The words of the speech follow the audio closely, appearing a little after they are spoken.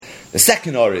The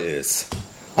second order is,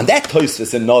 on that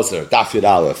Tosfos in Nazir, Daf Yud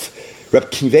Aleph,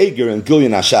 Reb Kiveger and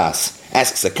Gilyon Ashas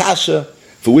asks a kasha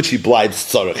for which he blives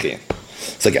tzorachin.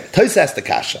 So again, Tosfos asks the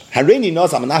kasha. Hareini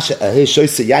Nazir Amanashe Ahei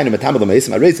Shoyse Yainu Metamel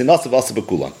Meisim Hareini Nazir Vasa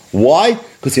Bekulan. Why?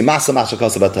 Because he Masa Masha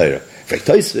Kasa B'Torah. For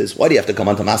Tosfos, why do you have to come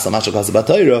on to Masa Masha Kasa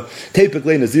B'Torah?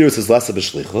 Typically, Nazirus is Lesa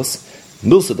B'Shlichus.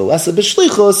 Milsa the Lesa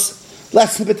B'Shlichus.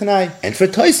 Less b'tanai. And for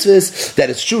Tosfos, that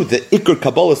it's true that Iker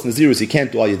Kabbalah's Nazirus, you can't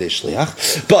do al yedei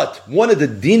shliach. But one of the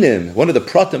dinim, one of the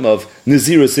pratim of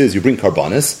Nazirus is you bring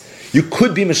karbanis. You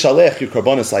could be mishalech your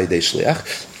karbanis al yedei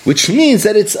shliach, which means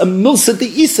that it's a milsa de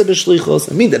isa b'shlichos.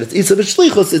 I mean that it's isa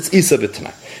b'shlichos, it's isa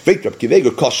b'tanai. Veit Rab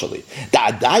Kiveger koshali.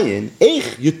 Da'adayin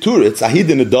eich yuturitz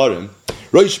ahidin nedarim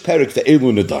roish perik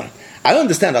ve'elu nedarim. I don't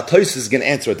understand how Tosfos is going to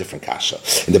answer a different kasha.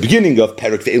 In the beginning of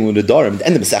Perek Ve'elu Nedarim, the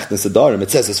end of Masechtas Nedarim, it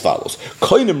says as follows: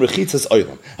 Koinem rechitzas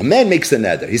oilam. A man makes a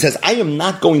neder. He says, "I am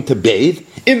not going to bathe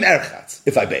im erchatz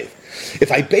if I bathe.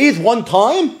 If I bathe one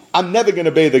time, I'm never going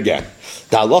to bathe again."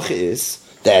 The halacha is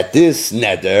that this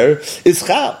neder is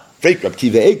chal. Freik Rab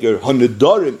Kiva Eger,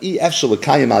 ha-nedarim i efshel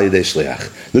l'kayim al yedei shliach.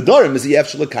 Nedarim is i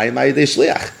efshel l'kayim al yedei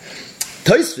shliach.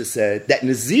 Tosfos said that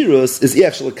Nazirus is i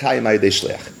efshel l'kayim al yedei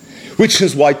shliach. Which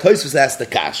is why Tosfos asked the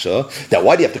kasha that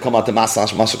why do you have to come out to Masha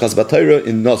Kasa B'Torah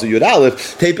in Nazir Yud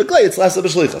Aleph? Typically, it's less of a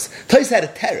shlichus. Tosfos had a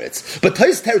teretz, but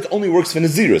Tosfos' teretz only works for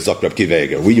Nazirus, Zok Rab Kiva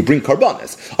Eger, where you bring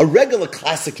karbanis. A regular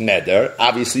classic neder,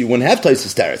 obviously you wouldn't have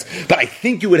Tosfos' teretz, but I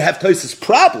think you would have Tosfos'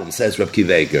 problem, says Rab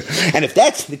Kiva Eger. And if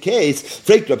that's the case,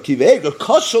 Freik Rab Kiva Eger,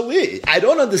 koshali, I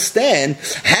don't understand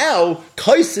how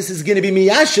Tosfos is going to be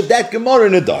miyashiv that Gemara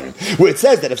in Nedarim, where it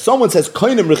says that if someone says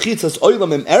koinem rechitzas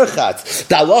oilam im erchatz,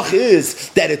 the halach is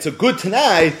that it's a good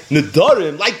tanai.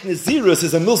 Nedarim, like Nazirus,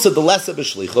 is a milsa de lesa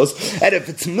b'shlichos, and if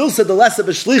it's milsa de lesa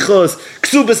b'shlichos,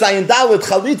 ksubas ayin dalet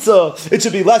chalitza, it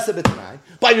should be lesa b'tanai.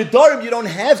 By Nedarim, you don't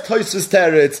have Tosfos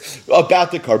teretz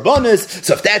about the karbanis.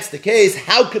 So if that's the case,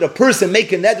 how could a person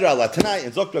make a neder ala tanai?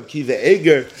 And Zok Rab Kiva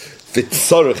Eger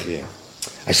v'tzorach.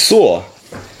 I saw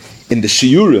in the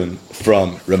shiurim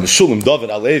from Rav Meshulam David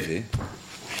Alevi,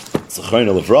 Zechron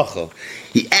Levracha,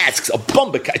 he asks a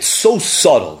bumbaka. It's so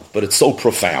subtle, but it's so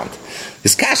profound.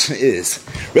 His kasha is,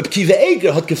 Reb Kiva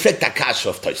Eger had gefragt a kasha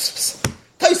of Tosfos.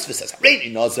 Tosfos says, why do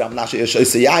you have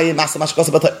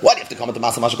to come into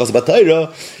Masa Masha Kasa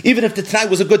B'Torah? Even if the Tanai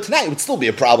was a good Tanai, it would still be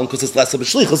a problem because it's less of a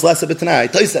shlichus, less of a Tanai.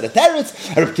 Tosfos said a teretz,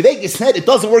 and Reb Kiva Eger said it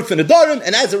doesn't work for Nedarim,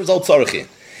 and as a result, tzorachin.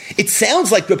 It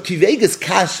sounds like Reb Kiva Eger's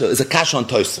kasha is a kasha on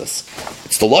Tosfos.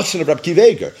 It's the lashon of Reb Kiva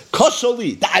Eger.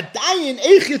 Koshali, the adayin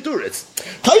eich yeturitz.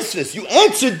 Tosfos, you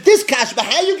answered this kasha, but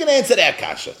how are you going to answer that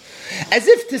kasha? As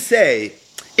if to say,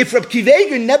 if Reb Kiva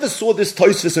Eger never saw this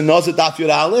Tosfos in Nazir Daf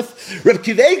Yud Aleph, Reb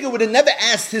Kiva Eger would have never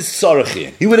asked his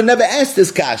tzorachin. He would have never asked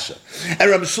this kasha. And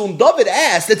Reb Meshulam David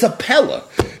asked, it's a pella.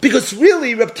 Because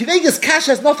really, Reb Kiva Eger's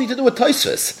kasha has nothing to do with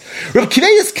Tosfos. Reb Kiva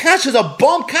Eger's kasha is a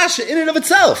bomb kasha in and of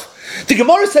itself. The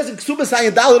Gemara says in Ksubas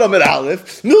Ayin Dalet Amid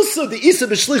Aleph, Milsa the Isa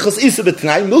b'Shlichos Isa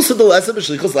b'Tanai, Milsa the Lesa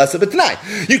b'Shlichos Lesa b'Tanai.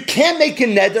 You can't make a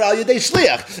neder al yedei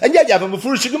shliach, and yet you have a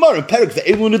mefurish Gemara in Perek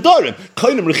ve'elu nedarim,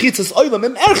 koinem rechitzas oilam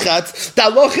im erchatz. The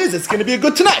halach is it's going to be a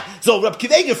good tonight. So Reb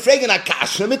Kiva Eger fragen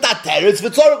akasha mit that teretz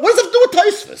v'tzor. What does it do with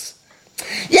Tosfos?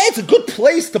 Yeah, it's a good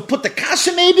place to put the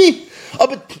kasha maybe. Oh,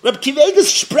 but Reb Kiva Eger's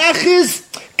sprach is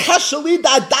kasha li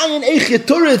da dayin eich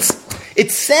yeturitz. It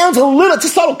sounds a little, it's a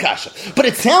subtle kasha, but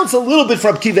it sounds a little bit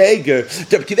from Reb Kiva Eger.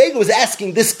 Reb Kiva Eger was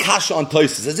asking this kasha on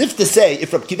Tosfos, as if to say,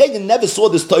 if Reb Kiva Eger never saw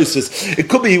this Tosfos, it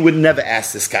could be he would never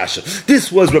ask this kasha.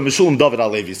 This was Rav Meshulam David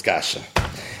Alevi's kasha.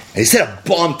 And he said a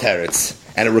bomb teretz,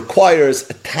 and it requires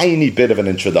a tiny bit of an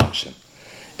introduction.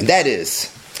 And that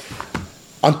is,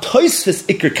 on Tosfos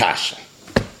Iker kasha,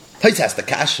 Tosfos has the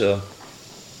kasha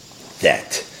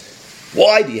that,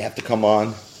 why do you have to come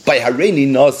on? By Hareini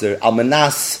Nazir,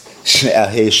 Almanas,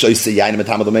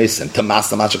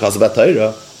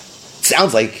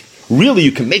 sounds like really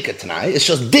you can make a Tanai. It's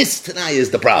just this Tanai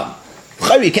is the problem.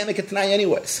 You can't make a Tanai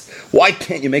anyways. Why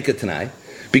can't you make a Tanai?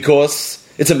 Because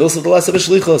it's a Milsa de Lesa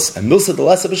b'Shlichos. And Milsa de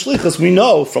Lesa b'Shlichos, we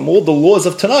know from all the laws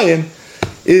of Tanaim,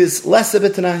 is less of a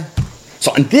Tanai.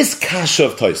 So in this kasha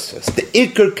of Tosfos, the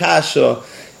Iker kasha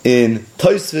in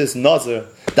Tosfos Nazir,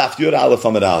 Daf Yud Aleph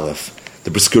Amid Aleph, the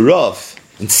Briskerov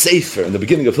in Sefer, in the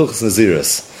beginning of Hilchos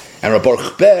Nazirus, and Rabbi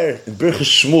Baruch Ber in Birchas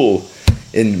Shmuel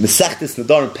in Mesechtes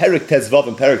Nedarim, Perek Tez Vav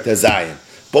and Perek Tez Zayin,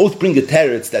 both bring a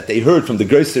teretz that they heard from the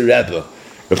Grocer Rebbe,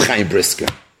 Reb Chaim Brisker.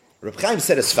 Reb Chaim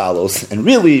said as follows, and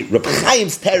really Reb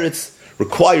Chaim's teretz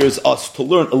requires us to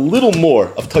learn a little more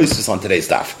of Tosfos on today's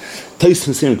daf.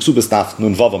 Tosfos here in Ksubas daf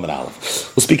Nun Vavam and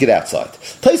Aleph. We'll speak it outside.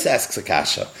 Tosfos asks a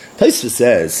kasha. Tosfos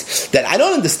says that I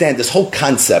don't understand this whole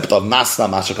concept of Masna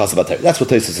Masha Kasabat. That's what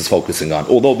Tosfos is focusing on.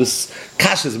 Although this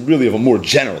kasha is really of a more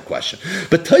general question.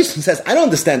 But Tosfos says I don't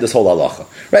understand this whole halacha.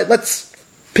 Right? Let's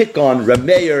pick on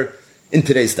Rameir in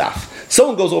today's daf.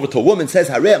 Someone goes over to a woman and says,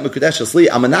 What's the halacha?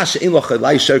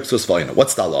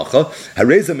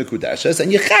 Hareza mikudeshes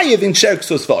and yechayev in sher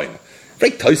ksus v'oina.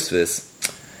 Very Tosfos.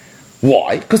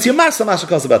 Why? Because you're masa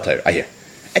kos about Torah. I hear.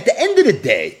 At the end of the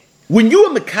day, when you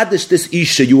were mekadesh this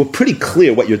isha, you were pretty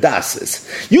clear what your das is.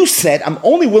 You said, I'm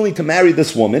only willing to marry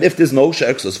this woman if there's no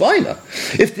sher ksus v'oina.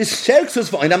 If there's sher ksus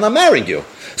v'oina, I'm not marrying you.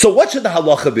 So what should the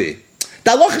halacha be?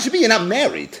 The halacha should be you're not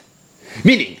married.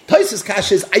 Meaning, Tosfos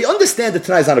Kash is, I understand that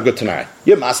tonight is not a good tonight.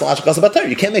 You're masal ashkas about Torah.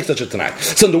 You can't make such a tonight.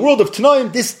 So in the world of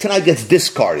tonight, this tonight gets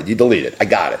discarded. You delete it. I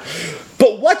got it.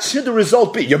 But what should the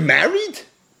result be? You're married?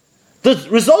 The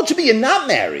result should be you're not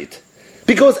married.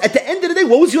 Because at the end of the day,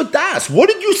 what was your das? What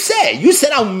did you say? You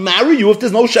said, I'll marry you if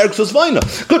there's no sher ksus v'oina.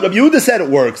 Good, Rabbi Yehuda said it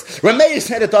works. Rameir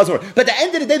said it doesn't work. But at the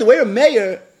end of the day, the way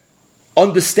Rameir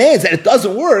understands that it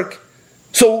doesn't work,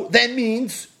 so that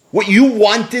means what you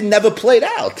wanted never played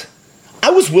out. I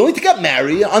was willing to get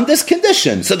married on this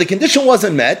condition. So the condition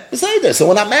wasn't met. Beside this, so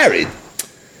we're not married.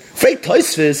 Freit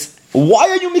Tosfos, why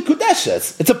are you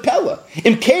mikudeshes? It's a pella.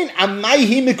 Im kein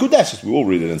amayhi mikudeshes. We will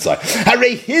read it inside.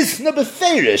 Harei hisna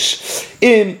beferish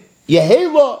in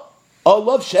Yehela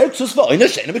olav sher ksus v'oina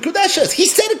sheina mikudeshes. He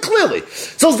said it clearly.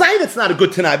 So Zayin, it's not a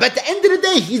good tonight. But at the end of the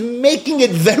day, he's making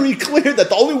it very clear that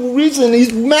the only reason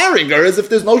he's marrying her is if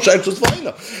there's no sher ksus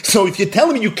v'oina. So if you're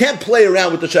telling me you can't play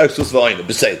around with the sher ksus v'oina,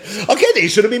 okay, then you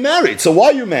shouldn't be married. So why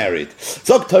are you married?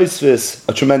 Zog Tosfos,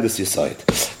 a tremendous insight.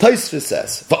 Tosfos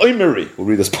says, v'oimeri, we'll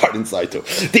read this part inside too.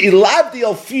 The ilav the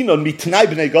alfinon mi Tanai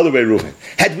b'nei Gad b'nei Reuven.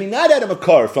 Had we not had a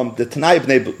makar from the Tanai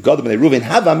b'nei Gad b'nei Reuven,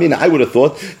 havamina, I would have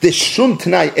thought the shum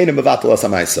Tanai enem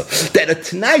that a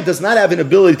Tanai does not have an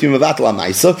ability to mevatel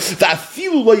amaisa.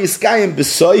 Va'afilu lo yiskayim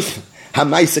b'soif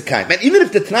hamaisa kaim. And even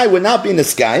if the Tanai would not be in the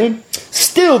skayim,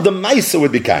 still the maisa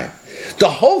would be kaim. The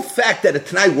whole fact that a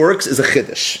Tanai works is a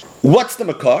chiddush. What's the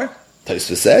makar?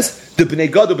 Tosfos says, the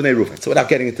Bnei Gad Bnei Reuven. So without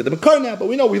getting into the makar now, but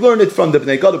we know we learned it from the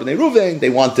Bnei Gad Bnei Reuven. They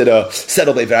wanted to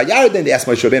settle Be'er Yarden. They asked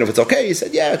Moshe Rabbeinu if it's okay. He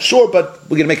said, yeah, sure, but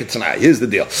we're going to make it tonight. Here's the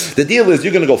deal. The deal is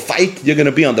you're going to go fight. You're going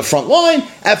to be on the front line.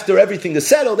 After everything is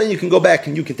settled, then you can go back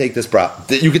and you can take this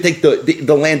you can take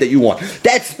the land that you want.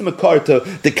 That's the makar to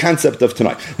the concept of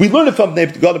tonight. We learned it from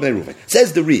Bnei Gad Bnei Reuven.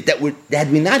 Says the Reed that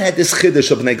had we not had this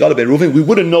chiddush of Bnei Gad Bnei Reuven, we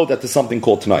wouldn't know that there's something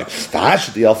called tonight.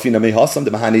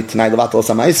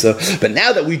 But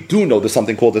now that we do know there's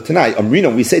something called the Tanai,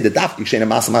 Amrina, we say the daf Yikshena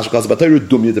Masa Masha Kasabatayru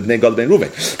Dumya the Bnei Gad Bnei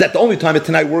Reuven. That the only time a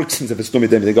Tanai works is if it's Dumya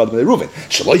the Bnei Gad Bnei Reuven.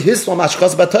 Shaloi Hisla Masha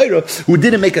Kasabatayru, who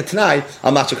didn't make a Tanai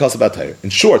on Masha Kasabatayru. In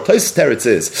short, Tosfos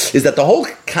teretz is that the whole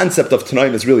concept of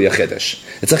Tanaim is really a chiddush.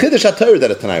 It's a chiddush HaTorah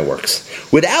that a Tanai works.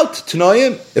 Without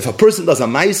Tanaim, if a person does a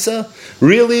Maisa,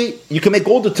 really, you can make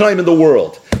all the Tanaim in the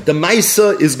world. The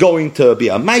Maisa is going to be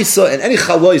a Maisa, and any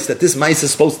chalois that this Maisa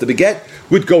is supposed to beget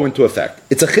would go into effect.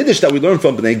 It's a chiddush that we learn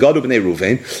from Bnei Gad Bnei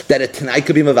Reuven that a Tanai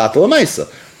could be mevatel a Maisa.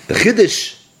 The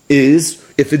chiddush is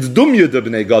if it's dumya the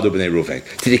Bnei Gad Bnei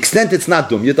Reuven. To the extent it's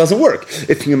not dumya, it doesn't work.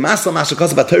 If you masal masha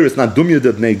kasabat Torah, it's not dumya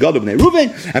the Bnei Gad Bnei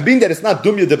Reuven, and being that it's not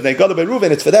dumya the Bnei Gad Bnei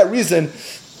Reuven, it's for that reason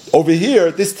over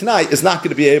here this Tanai is not going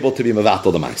to be able to be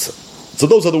mevatel the Maisa. So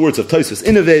those are the words of Tosfos,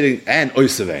 innovating and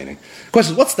oisevening.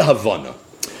 Question: what's the Havana?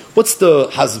 What's the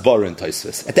hasbara in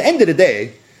Tosfos? At the end of the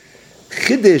day,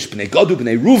 Chiddush, Bnei Gad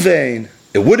Bnei Reuven,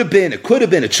 it would have been, it could have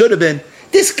been, it should have been.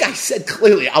 This guy said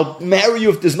clearly, I'll marry you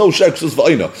if there's no sher ksus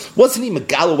v'oina. Wasn't he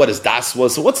megala what his das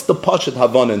was? So what's the pashat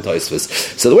Havana in Tosfos?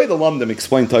 So the way the Lamdim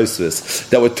explain Tosfos,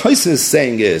 that what Tosfos is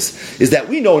saying is that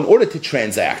we know in order to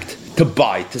transact, to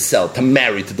buy, to sell, to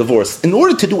marry, to divorce, in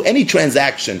order to do any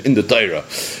transaction in the Torah,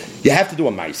 you have to do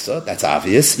a maisa, that's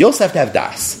obvious. You also have to have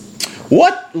das.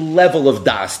 What level of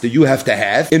das do you have to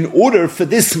have in order for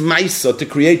this maisa to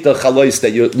create the chalois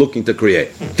that you're looking to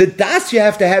create? The das you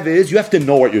have to have is you have to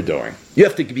know what you're doing. You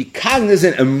have to be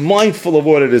cognizant and mindful of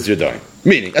what it is you're doing.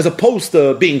 Meaning, as opposed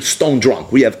to being stone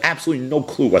drunk, we have absolutely no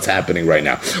clue what's happening right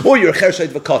now. Or you're a chershait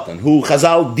v'katan, who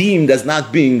Chazal deemed as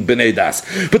not being b'nei das.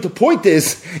 But the point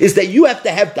is that you have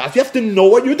to have das. You have to know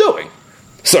what you're doing.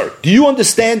 Sir, do you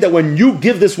understand that when you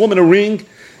give this woman a ring,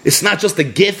 it's not just a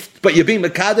gift, but you're being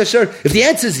Mekadesher? If the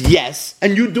answer is yes,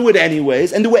 and you do it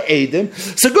anyways, and do it Eidim,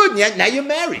 so good, now you're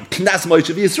married. That's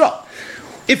Moshe Yisrael.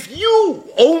 If you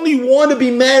only want to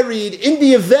be married in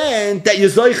the event that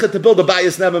you're Zoicha to build a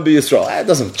Bayis Neman B'Yisrael, that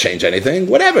doesn't change anything.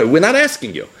 Whatever, we're not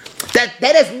asking you.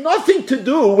 That has nothing to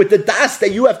do with the das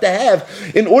that you have to have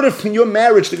in order for your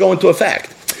marriage to go into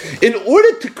effect. In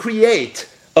order to create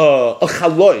a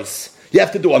chalois, you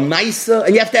have to do a maisa,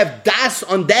 and you have to have das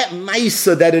on that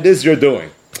maisa that it is you're doing.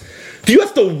 Do you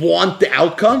have to want the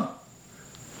outcome?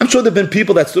 I'm sure there have been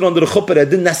people that stood under the chuppah that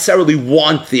didn't necessarily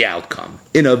want the outcome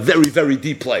in a very, very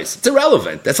deep place. It's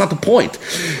irrelevant. That's not the point.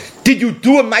 Did you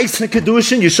do a maisa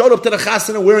kedushin? You showed up to the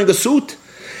chasana wearing a suit?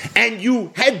 And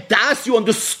you had das, you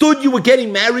understood you were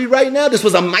getting married right now? This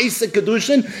was a maisa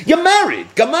kedushin? You're married.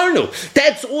 Gamarnu.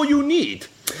 That's all you need.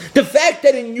 The fact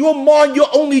that in your mind you're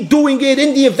only doing it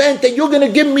in the event that you're going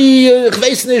to give me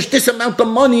this amount of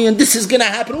money and this is going to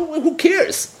happen, who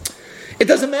cares? It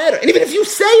doesn't matter. And even if you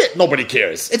say it, nobody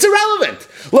cares. It's irrelevant.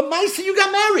 Lamaisa, you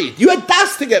got married. You had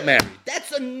das to get married.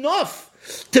 That's enough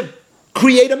to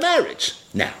create a marriage.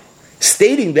 Now,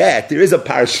 stating that, there is a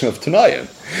parasha of Tanayim.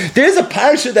 There is a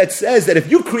parasha that says that if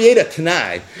you create a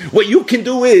Tanai, what you can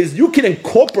do is you can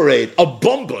incorporate a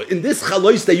bomb in this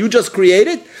chalois that you just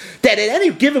created that at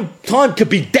any given time could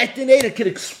be detonated, could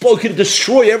explode, could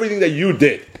destroy everything that you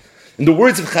did. In the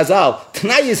words of Chazal,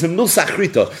 Tanai is a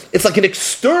milsachrita. It's like an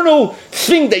external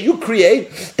thing that you create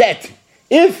that,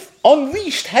 if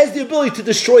unleashed, has the ability to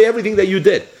destroy everything that you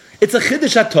did. It's a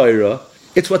Chiddush HaTorah.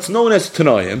 It's what's known as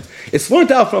Tanayim. It's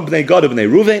learned out from Bnei Gad Bnei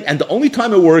Ruvain, and the only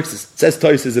time it works, says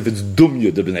Torah, is if it's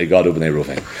Dumya de Bnei Gad Bnei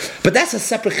Ruvain. But that's a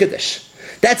separate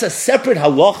Chiddush. That's a separate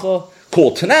halacha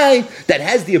called Tanai that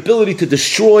has the ability to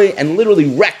destroy and literally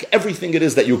wreck everything it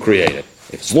is that you created.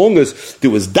 As long as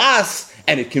there was das,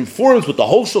 and it conforms with the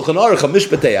whole Shulchan Aruch of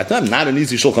Mishpatei Atam, not an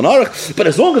easy Shulchan Aruch, but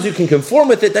as long as you can conform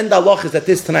with it, then the halach is that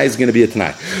this Tanai is going to be a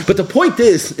Tanai. But the point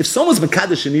is, if someone's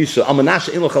Mekadosh and Isha,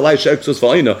 Amanasha Ein Lo Chalai She'er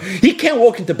V'Oino, he can't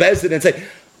walk into Bezdin and say,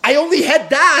 I only had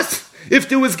das if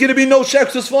there was going to be no She'er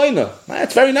V'Oino.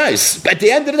 That's very nice. But at the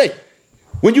end of the day,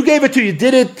 when you gave it to you,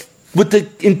 did it with the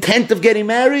intent of getting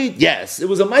married? Yes. It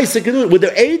was a Maisa Kedushin. Were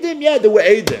there Eidim? Yeah, there were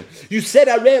Eidim. You said,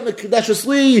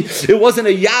 it wasn't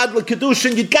a Yad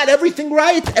L'Kedushin. You got everything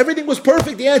right. Everything was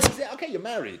perfect. The answer is, okay, you're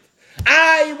married.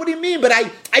 What do you mean? But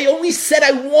I only said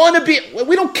I want to be.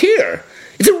 We don't care.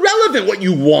 It's irrelevant what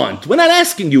you want. We're not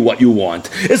asking you what you want.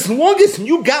 As long as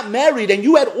you got married and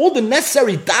you had all the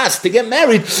necessary das to get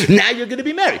married, now you're going to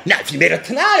be married. Now, if you made a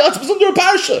Tanai, it's under a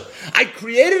parsha. I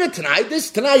created a Tanai.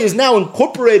 This Tanai is now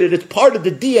incorporated. It's part of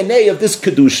the DNA of this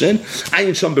Kedushin.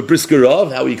 Ayin Sham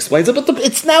Bebriskerov, how he explains it. But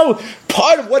it's now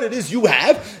part of what it is you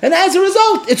have. And as a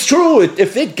result, it's true.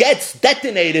 If it gets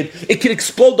detonated, it can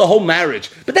explode the whole marriage.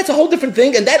 But that's a whole different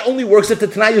thing. And that only works if the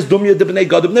Tanai is Dumya de B'nai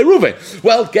Gad B'nai Ruvain.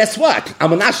 Well, guess what?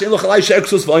 There's not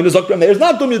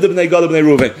Dumya de B'nai Gad B'nai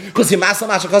Ruvain. Because he masa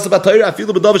mashachas b'Torah, I feel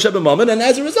the b'dov sheb b'mammon, and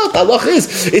as a result, Allah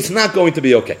is, it's not going to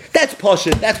be okay. That's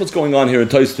Pashit. That's what's going on here in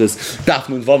Tosfos Daf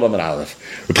Nun Vav Amud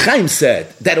Aleph. Reb Chaim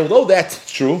said that although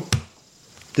that's true,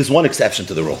 there's one exception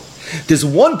to the rule. There's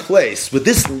one place where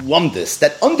this lumdus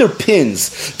that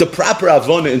underpins the proper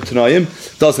avona in Tanayim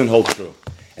doesn't hold true.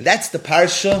 And that's the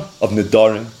parsha of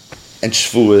Nedarim and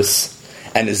Shvuos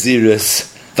and Naziris,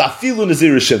 Vafilu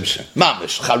Nazir Shimshon,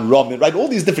 Mamish, Charamin, right? All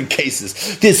these different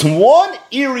cases. There's one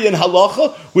area in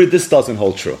halacha where this doesn't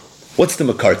hold true. What's the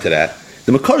makar to that?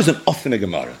 The makar is an often a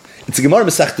Gemara. It's a Gemara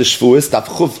Masechta Shvuos, Daf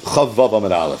Chav Vav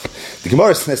Amud Aleph. The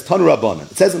Gemara says Tanu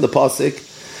Rabbanan. It says in the pasuk,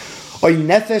 Oy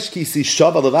nefesh ki si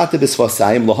shav alavate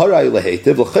b'svasayim lohara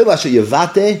yulehetiv l'chol asher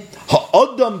yevate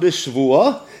ha'odam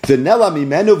b'shvua. It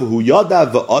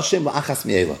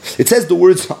says the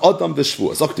words Ha'adam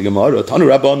b'shvua. Zok the Gemara, Tanu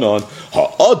Rabbanon,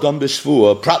 Ha'adam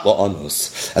b'shvua prat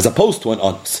la'anus, as opposed to an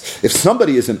anus. If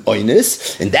somebody is an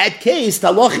oinus, in that case, the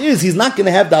halacha is he's not going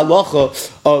to have the halacha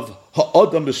of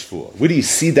Ha'adam b'shvua. Where do you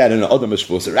see that in Ha'adam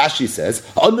b'shvua? So Rashi says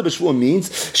Ha'adam b'shvua means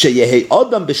Sheyehei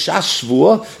Adam b'shash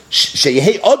shvua.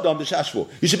 Sheyehei Adam b'shash shvua.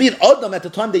 You should be an Adam at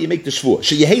the time that you make the shvua.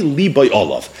 Sheyehei li by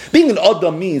olav. Being an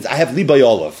Adam means I have li by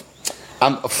olav.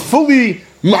 I'm fully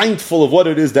mindful of what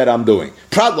it is that I'm doing.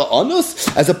 Prat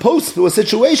la'anus, as opposed to a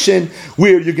situation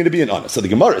where you're going to be an anus. So the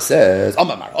Gemara says, what's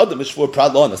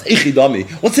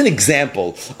an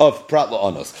example of prat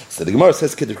la'anus? So the Gemara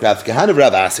says, Rav Kahana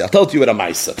Rav Asi. I'll tell it to you at a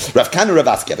Maisa. Rav Kahana Rav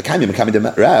Asi,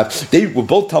 they were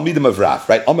both Talmidim of Rav,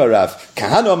 right? Amar Rav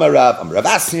Kahana Amar Rav, Amar Rav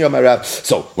Asi Amar Rav.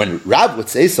 So when Rav would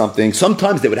say something,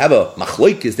 sometimes they would have a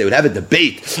machloikis, they would have a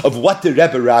debate of what the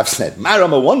Rebbe Rav said.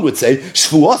 Marama one would say,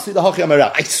 Shvuasi the Hachi Amar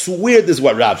Rav. I swear this is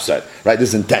what Rav said, right? This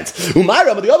is intense.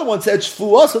 Umaram, the other one said,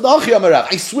 Shvuas the Hachi Amar Rav.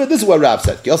 I swear this is what Rav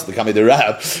said.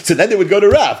 So then they would go to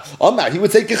Rav. Amar, he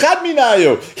would say, Kechad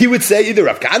Minayu. He would say either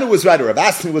Rav Kahana was right or Rav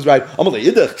Asi was right.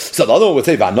 So the other one would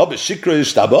say, Vanob Shikra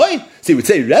Ishtaboy. So he would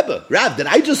say, Rebbe, Rav, did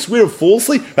I just swear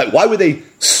falsely? Right? Why would they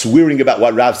swearing about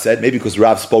what Rav said, maybe because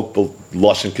Rav spoke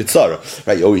Lashon Kitzara,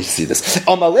 right? You always see this.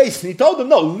 Amaleis, and he told him,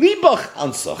 no, libach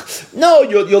ansach. No,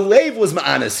 your lave was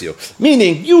ma'anas you.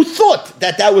 Meaning, you thought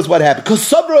that was what happened. Because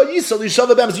sabra yisal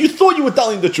yishava be'emes, you thought you were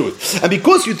telling the truth. And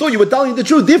because you thought you were telling the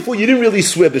truth, therefore you didn't really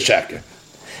swear b'shaker.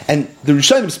 And the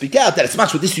Rishonim speak out that it's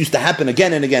much what this used to happen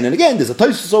again and again and again. There's a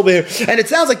Tosfos over here, and it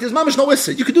sounds like there's mamish no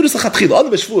issa. You could do this lechatchila.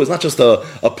 Adam b'shvua is not just a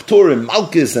p'turim,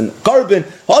 malchus, and carbon.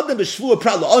 Adam b'shvua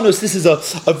prat la'anus. This is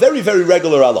a very, very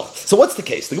regular Allah. So what's the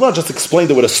case? The Gemara just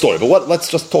explained it with a story, but let's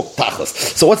just talk tachlis.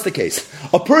 So what's the case?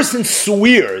 A person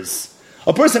swears.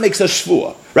 A person makes a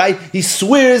shvua, right? He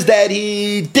swears that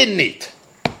he didn't eat.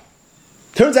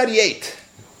 Turns out he ate.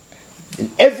 In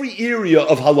every area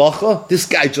of halacha, this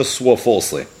guy just swore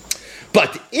falsely.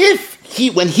 But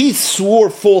when he swore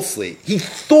falsely, he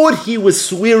thought he was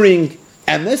swearing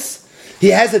emes, he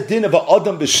has a din of a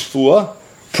adam b'shvua,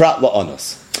 prat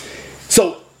la'anos.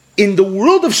 So, in the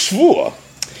world of shvua,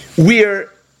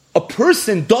 where a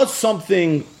person does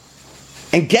something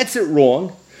and gets it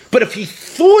wrong, but if he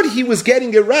thought he was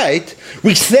getting it right,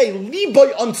 we say,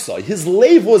 liboy ansai, his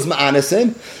lave was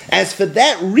ma'anasim. As for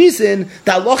that reason,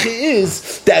 the halacha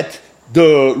is that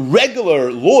the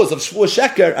regular laws of Shvua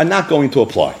Sheker are not going to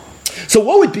apply. So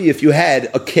what would be if you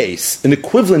had a case, an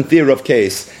equivalent thereof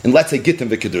case, in let's say Gittin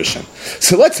v'Kedushin?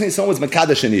 So let's say someone's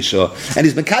Mekadesh and Isha, and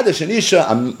he's Mekadesh and Isha,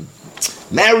 I'm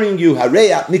marrying you,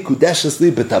 Hareya Mikudeshes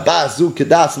li b'tabazu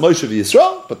kedas Moshe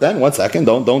v'Yisrael. But then, one second,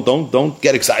 don't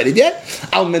get excited yet.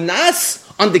 Al menas,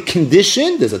 on the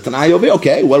condition, there's a Tanai over here,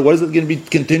 okay, what is it going to be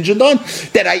contingent on?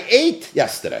 That I ate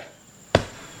yesterday.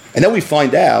 And then we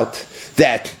find out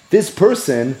that this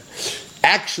person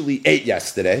actually ate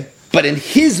yesterday, but in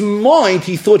his mind,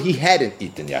 he thought he hadn't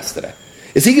eaten yesterday.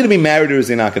 Is he going to be married or is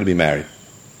he not going to be married?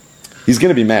 He's going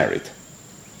to be married.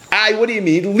 What do you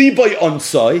mean? Liboy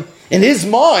onsoi. In his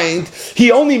mind,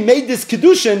 he only made this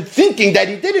kedushin thinking that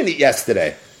he didn't eat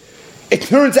yesterday. It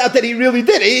turns out that he really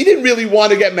did. He didn't really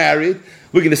want to get married.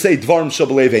 We're going to say Dvarim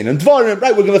Shabalevein and Dvarim,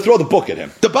 right? We're going to throw the book at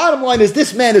him. The bottom line is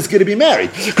this man is going to be married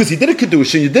because he did a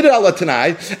kedushin, you did it ala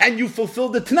Tanai, and you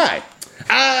fulfilled the Tanai.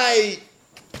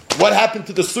 What happened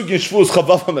to the Sugin Shvuas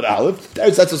Chavav Hamad Aleph?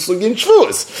 That's a Sugin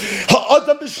Shvuas.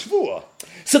 Ha'adam b'shvua.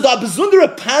 So the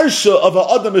Abizundra Parsha of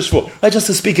Ha'adam b'shvua. Right, just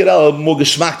to speak it out more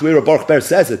geschmack, the way Baruch Ber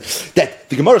says it, that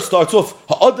the Gemara starts off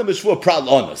Ha'adam b'shvua prat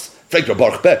l'onos.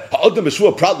 Baruch Ber Ha'adam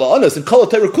b'shvua prat l'onos. In Kol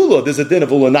HaTerakula, there's a din of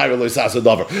Ulanayra Loisasa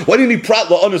Davar. Why do you need prat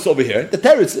l'onos over here? The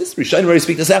Teretz is Rishonim already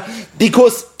speak this out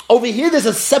because over here, there's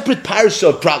a separate parsha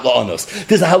of Prat La'anos.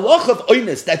 There's a halach of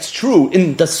oinus that's true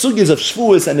in the sugis of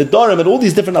Shvuas and the Darim and all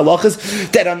these different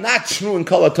halachas that are not true in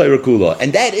Kol HaTorah Kula.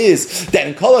 And that is that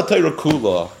in Kol HaTorah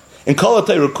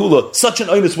Kula, such an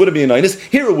oinus wouldn't be an oinus.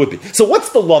 Here it would be. So what's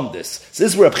the lumdis? So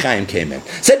this is where Reb Chaim came in.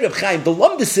 Said Reb Chaim, the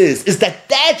lumdis is that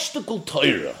shtikul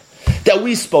Torah that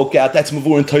we spoke out, that's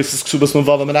Mavur and Tosis Ksubas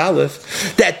Mavavam and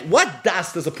Aleph, that what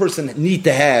das does a person need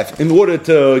to have in order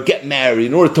to get married,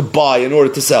 in order to buy, in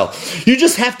order to sell? You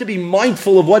just have to be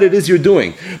mindful of what it is you're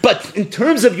doing. But in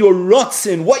terms of your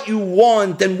rutzin, what you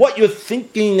want and what you're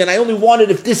thinking, and I only want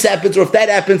it if this happens or if that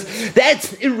happens,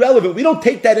 that's irrelevant. We don't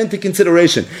take that into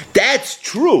consideration. That's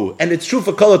true, and it's true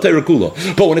for Kol HaTorah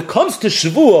Kula. But when it comes to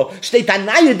Shvuah, Shtei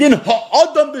Tanaya Din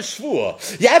Ha'adam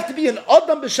B'Shvuah. You have to be an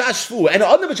Adam B'Shah Shvuah, and an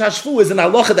Adam B'Shah Shvuah is an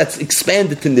halacha that's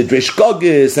expanded in the Dresh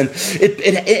Gogis, and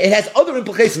it has other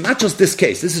implications, not just this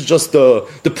case. This is just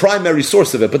the primary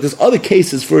source of it, but there's other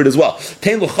cases for it as well.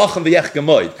 And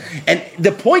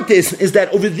the point is that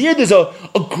over there's a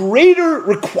greater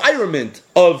requirement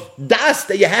of das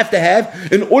that you have to have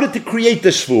in order to create the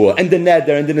shvuah and the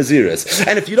neder and the naziris.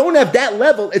 And if you don't have that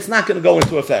level, it's not going to go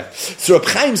into effect. So Reb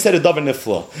Chaim said a davar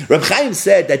nifla. Reb Chaim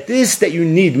said that you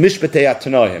need mishpatei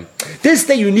atanoim, this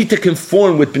that you need to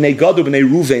conform with bnei Gad u'bnei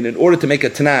Ruvain in order to make a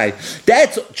tanai.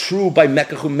 That's true by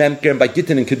Mekach u'Memker and by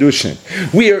Gittin and Kedushin.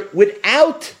 Where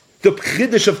without the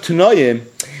chiddush of tanoim,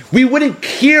 we wouldn't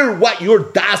care what your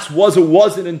das was or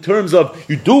wasn't in terms of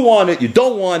you do want it, you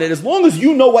don't want it. As long as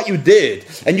you know what you did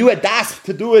and you had das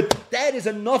to do it, that is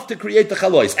enough to create the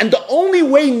chalois. And the only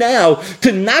way now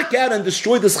to knock out and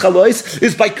destroy this chalois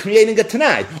is by creating a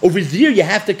tanai. Over there you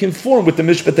have to conform with the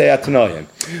mishpatei atanoim.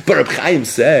 But Reb Chaim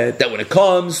said that when it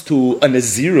comes to a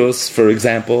nazirus, for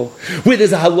example, where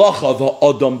there's a halacha of a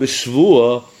adam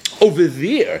b'shvua, over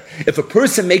there, if a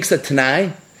person makes a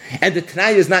tanai, and the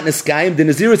Tanai is not Neskayim, the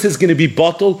Naziris is going to be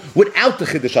bottled without the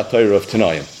Chiddush HaTorah of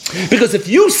Tanayim. Because if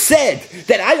you said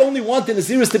that I only want the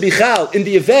Naziris to be Chal in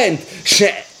the event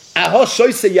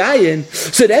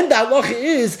So then the halacha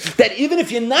is that even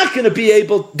if you're not going to be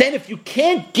able, then if you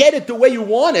can't get it the way you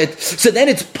want it, so then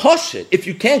it's pashut. If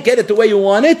you can't get it the way you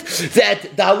want it, that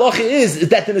the halacha is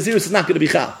that the Nazirus is not going to be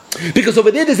chal. Because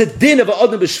over there there's a din of a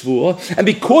Adam b'shvua, and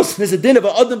because there's a din of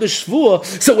a Adam b'shvua,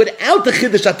 so without the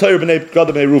chiddush HaTorah b'nei Gad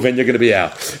b'nei Reuven, you're going to be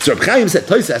out. So Reb Chaim said,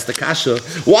 Toisa asked the kasha,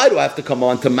 why do I have to come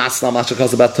on to Masna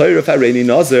Mashakaz about Torah if I reini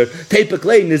Nazir?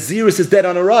 Typically, Nazirus is dead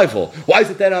on arrival. Why is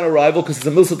it dead on arrival? Because it's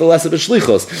a milsa the lesser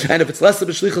b'shlichos, and if it's lesser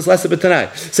b'shlichos, lesser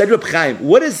b'tanai. Said Reb Chaim,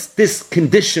 what is this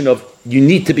condition of you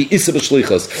need to be Isa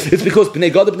b'shlichos? It's because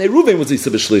Bnei Gad b'nei Reuven was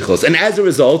Isa b'shlichos, and as a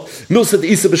result, Milsa the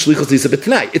Isa b'shlichos, Isa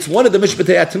b'tanai. It's one of the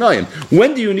Mishpatei Atanoim.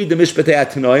 When do you need the Mishpatei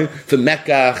Atanoim? For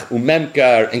Mekach,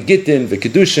 Umemkar, and Gittin, the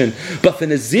Kedushin. But for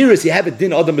Naziris, you have a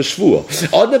din Adam b'shvua.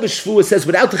 Adam b'shvua says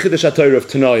without the Chiddush HaTorah of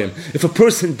Tanoim, if a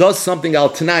person does something al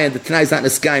Tanai and the Tanai is not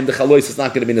Neskayim, the Chalois is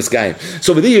not going to be Neskayim.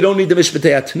 So over there, you don't need the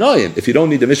Mishpatei Atanoim. If you don't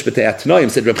need the Mishpatei Atanoim,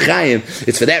 said Reb Chaim,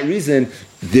 it's for that reason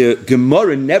the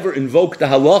Gemara never invoked the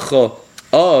halacha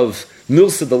of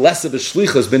Milsa, the lesser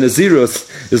b'shlichos ben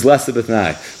Nazirus is lesser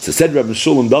b'tnai. So said Reb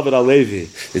Shulam David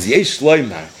Alevi is Yesh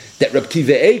Loimar that Reb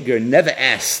Kiva Eger never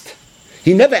asked.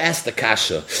 He never asked the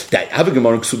kasha that have a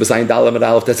Gemara Ksubas Ayin Dalam and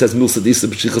Aleph that says Milsa the Isa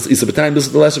b'shlichos Isa b'tnai,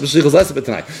 Milsa the lesser b'shlichos lesser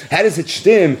b'tnai. How does it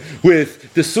stem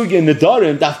with the Sugya in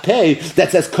Nedarim Daf Pei that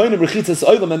says Koinem Rechitzas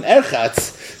Oilam and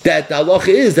Erchatz? That the halacha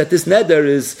is that this neder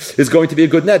is going to be a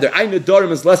good neder. I nedarim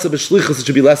is lesser b'shlichus, it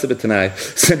should be lesser b'tanai.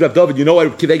 Said Reb David, you know why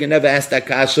Reb Kivega never asked that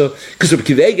kasha? Because Reb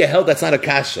Kivega held that's not a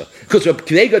kasha. Because Reb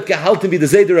Kivega held to be the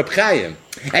Zayder Reb Chaim.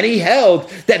 And he held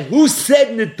that who said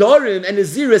nedarim and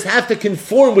naziris have to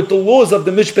conform with the laws of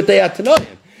the Mishpatei Atanoim.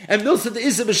 And Milsa the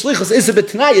Isa b'shlichus Isa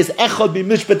b'tanai is echad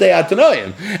b'mishpatei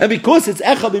atanoim. And because it's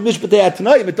echad b'mishpatei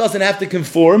atanoim, it doesn't have to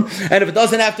conform. And if it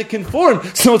doesn't have to conform,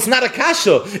 so it's not a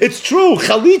kasha. It's true.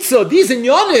 Chalitza, these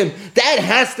inyanim, that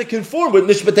has to conform with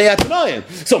mishpatei atanoim.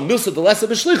 So Milsa the lesser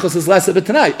b'shlichus is lesser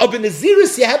b'tanai. Of in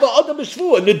Naziris you have a adam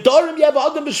b'shvua. In Nedarim you have a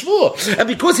adam b'shvua. And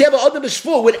because you have a adam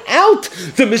b'shvua without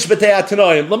the mishpatei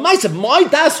atanoim, l'maisa, my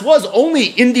das was only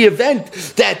in the event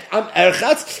that I'm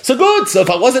erchatz. So good. So if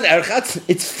I wasn't erchatz,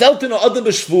 it's felt in Adam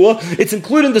b'shvua, it's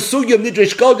included in the sugya of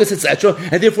Nidresh Galgas, etc.,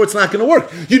 and therefore it's not going to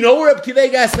work. You know where Reb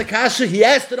Kivega asked the kasha? He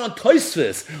asked it on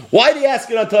Tosfos. Why did he ask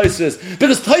it on Tosfos?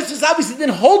 Because Tosfos obviously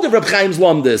didn't hold of Reb Chaim's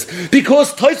Lomdus.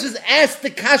 Because Tosfos asked the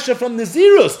kasha from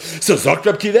Nazirus. So Zok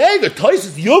Reb Kivega,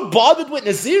 Tosfos, you're bothered with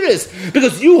Nazirus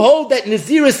because you hold that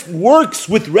Nazirus works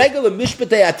with regular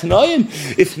Mishpatei Atanoim.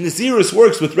 If Nazirus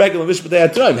works with regular Mishpatei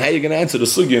Atanoim, how are you going to answer the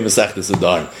sugya in Masechtas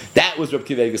Adarim? That was Reb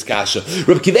Kivega's kasha.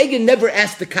 Reb Kivega never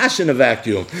asked the kasha in a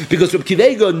vacuum, because Reb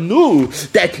Kivega knew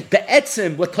that the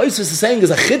etzim, what Tosfos is saying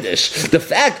is a chiddush. The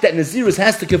fact that Nazirus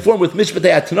has to conform with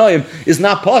Mishpatei Atanoim is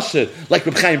not pashut, like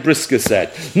Reb Chaim Brisker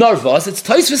said. Narvas, it's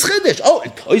Tosfos chiddush. Oh,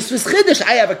 in Tosfos chiddush,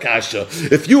 I have a kasha.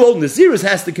 If you hold Nazirus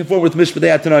has to conform with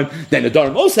Mishpatei Atanoim, then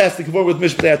Nedarim also has to conform with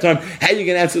Mishpatei Atanoim. How are you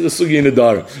going to answer the sugya in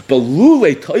Nedarim? But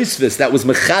Lule Tosfos, that was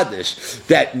mechadish,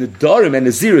 that Nedarim and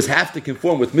Nazirus have to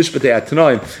conform with Mishpatei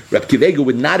Atanoim, Reb Kivega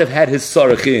would not have had his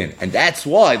sarachin, and that's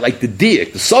why, like the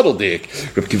diak, the subtle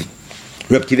diak,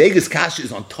 Reb Kivega's kasha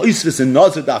is on Tosfos and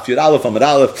Nazir Daf Yud Aleph Amud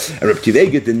Aleph, and Reb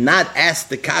Kivega did not ask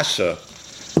the kasha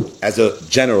as a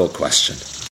general question.